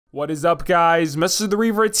What is up, guys? Mr.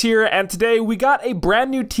 TheRevertz here, and today we got a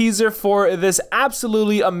brand new teaser for this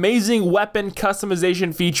absolutely amazing weapon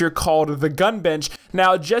customization feature called the gun bench.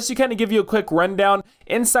 Now, just to kind of give you a quick rundown,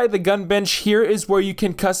 inside the gun bench, here is where you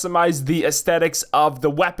can customize the aesthetics of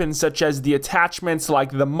the weapon, such as the attachments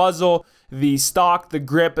like the muzzle, the stock, the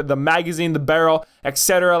grip, the magazine, the barrel,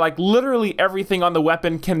 etc. Like literally everything on the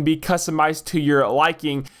weapon can be customized to your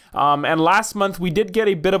liking. And last month we did get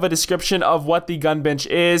a bit of a description of what the gun bench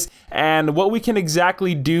is and what we can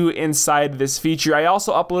exactly do inside this feature. I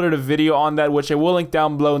also uploaded a video on that, which I will link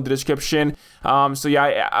down below in the description. So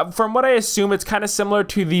yeah, from what I assume, it's kind of similar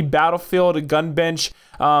to the Battlefield gun bench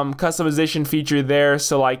customization feature there.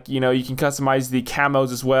 So like, you know, you can customize the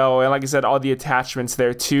camos as well, and like I said, all the attachments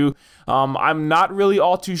there too. I'm not really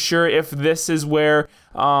all too sure if this is where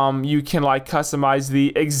you can like customize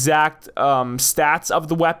the exact stats of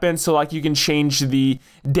the weapon, so like you can change the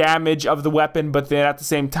damage of the weapon, but then at the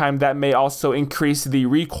same time that may also increase the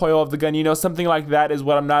recoil of the gun, you know, something like that is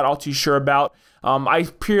what I'm not all too sure about. I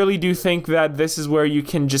purely do think that this is where you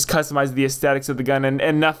can just customize the aesthetics of the gun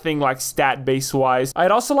and nothing like stat base wise. I'd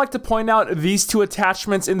also like to point out these two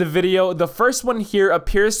attachments in the video. The first one here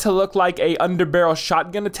appears to look like a underbarrel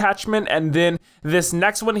shotgun attachment, and then this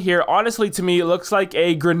next one here, honestly to me, it looks like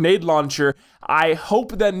a grenade launcher. I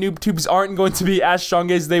hope that noob tubes aren't going to be as strong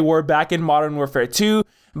as they were back in Modern Warfare 2,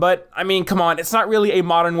 but I mean, come on, it's not really a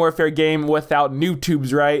Modern Warfare game without noob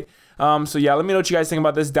tubes, right? So yeah, let me know what you guys think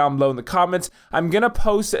about this down below in the comments. I'm gonna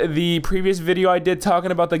post the previous video I did talking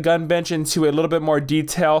about the gun bench into a little bit more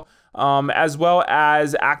detail, as well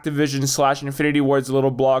as Activision/Infinity Ward's little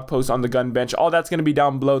blog post on the gun bench. All that's gonna be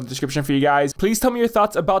down below in the description for you guys. Please tell me your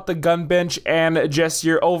thoughts about the gun bench and just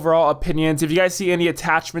your overall opinions. If you guys see any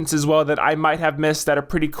attachments as well that I might have missed that are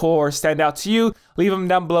pretty cool or stand out to you, leave them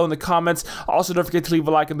down below in the comments. Also, don't forget to leave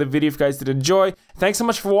a like on the video if you guys did enjoy. Thanks so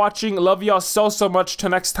much for watching. Love y'all so much. Till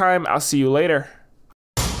next time, I'll see you later.